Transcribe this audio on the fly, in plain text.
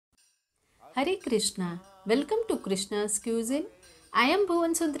Hare Krishna. Welcome to Krishna's Cuisine. I am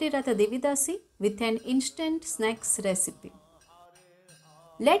Bhuvan Sundari Ratha Devidasi with an instant snacks recipe.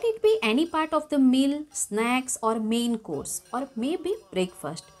 Let it be any part of the meal, snacks or main course or maybe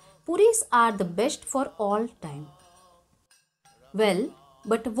breakfast. Puris are the best for all time. Well,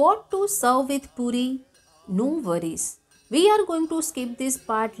 but what to serve with puri? No worries. We are going to skip this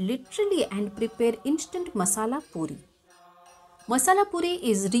part literally and prepare instant masala puri. Masala puri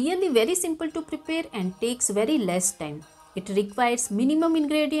is really very simple to prepare and takes very less time. It requires minimum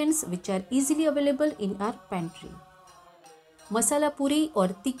ingredients which are easily available in our pantry. Masala puri or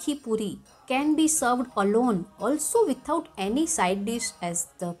tikhi puri can be served alone also without any side dish as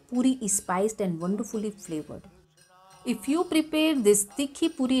the puri is spiced and wonderfully flavored. If you prepare this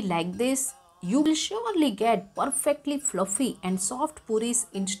tikhi puri like this, you will surely get perfectly fluffy and soft puris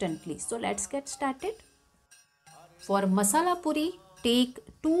instantly. So let's get started. For masala puri, take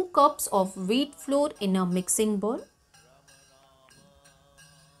 2 cups of wheat flour in a mixing bowl.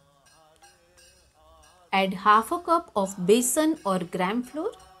 Add half a cup of besan or gram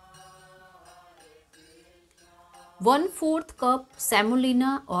flour. 1/4 cup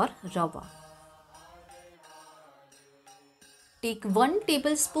semolina or rava. Take 1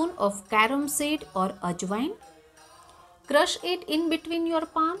 tablespoon of carom seed or ajwain. Crush it in between your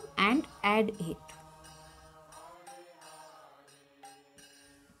palm and add it.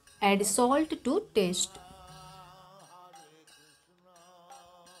 Add salt to taste.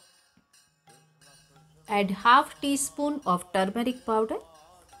 Add half teaspoon of turmeric powder,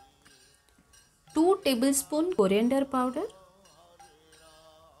 2 tablespoon coriander powder,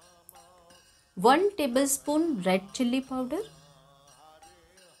 1 tablespoon red chilli powder,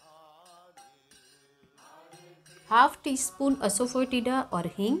 half teaspoon asafoetida or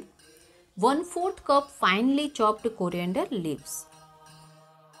hing, 1/4 cup finely chopped coriander leaves,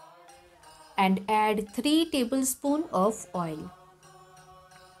 and add 3 tablespoon of oil.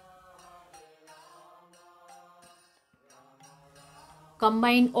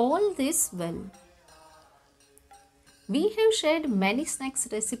 Combine all this well. We have shared many snacks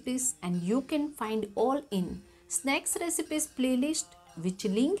recipes and you can find all in snacks recipes playlist, which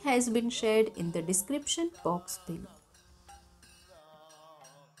link has been shared in the description box below.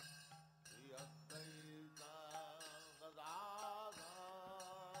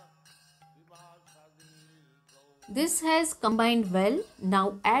 This has combined well. Now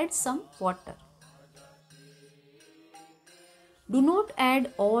add some water. Do not add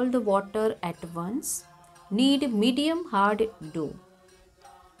all the water at once. Need medium hard dough.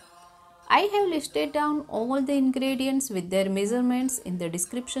 I have listed down all the ingredients with their measurements in the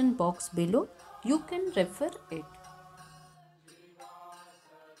description box below. You can refer it.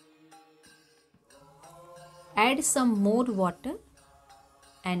 Add some more water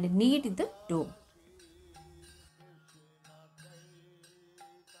and knead the dough.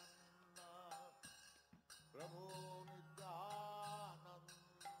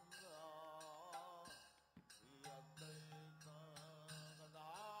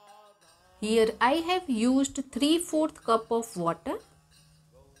 Here I have used 3/4 cup of water,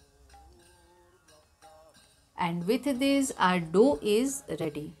 and with this our dough is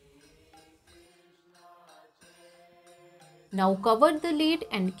ready. Now cover the lid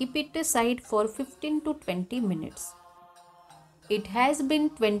and keep it aside for 15 to 20 minutes. It has been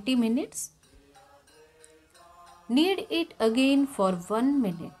 20 minutes. Knead it again for 1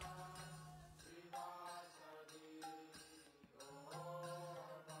 minute.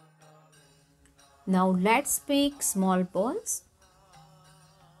 Now let's make small balls.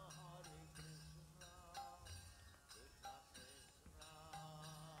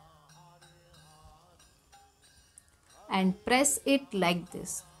 And press it like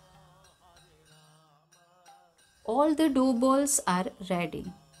this. All the dough balls are ready.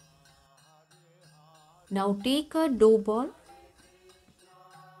 Now take a dough ball.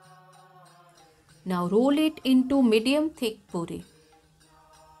 Now roll it into medium thick puri.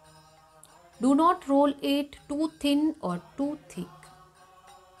 Do not roll it too thin or too thick.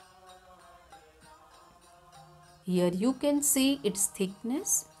 Here you can see its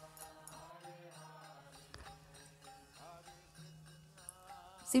thickness.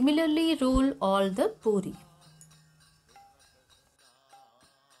 Similarly, roll all the puri.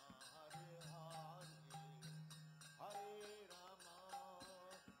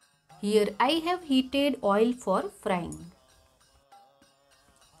 Here I have heated oil for frying.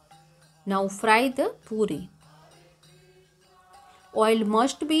 Now fry the puri. Oil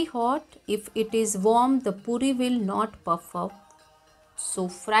must be hot. If it is warm, the puri will not puff up. So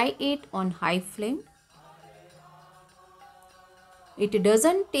fry it on high flame. It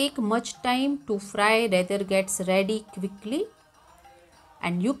doesn't take much time to fry, rather gets ready quickly.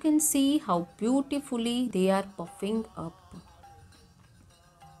 And you can see how beautifully they are puffing up.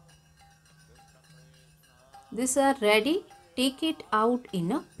 These are ready. Take it out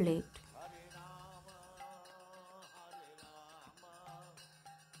in a plate.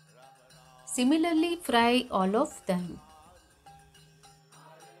 Similarly, fry all of them.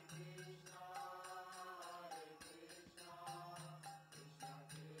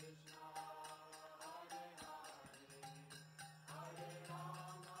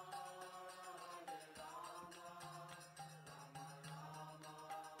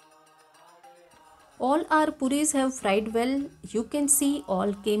 All our puris have fried well. You can see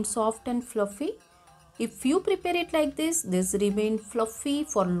all came soft and fluffy. If you prepare it like this remain fluffy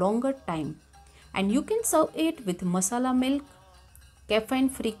for longer time. And you can serve it with masala milk, caffeine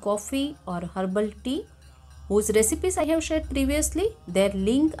free coffee or herbal tea, whose recipes I have shared previously. Their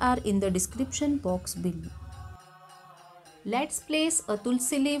link are in the description box below. Let's place a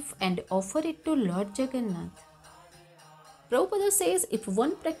tulsi leaf and offer it to Lord Jagannath. Prabhupada says if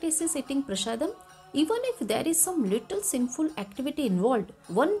one practices eating prasadam, even if there is some little sinful activity involved,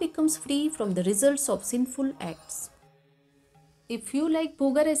 one becomes free from the results of sinful acts. If you like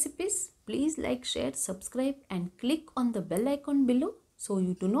bhoga recipes, please like, share, subscribe and click on the bell icon below so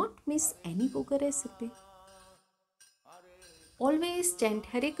you do not miss any bhoga recipe. Always chant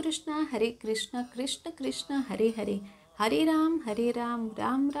Hare Krishna, Krishna Krishna, Hare Hare, Hare Ram,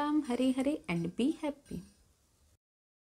 Ram Ram, Hare Hare and be happy.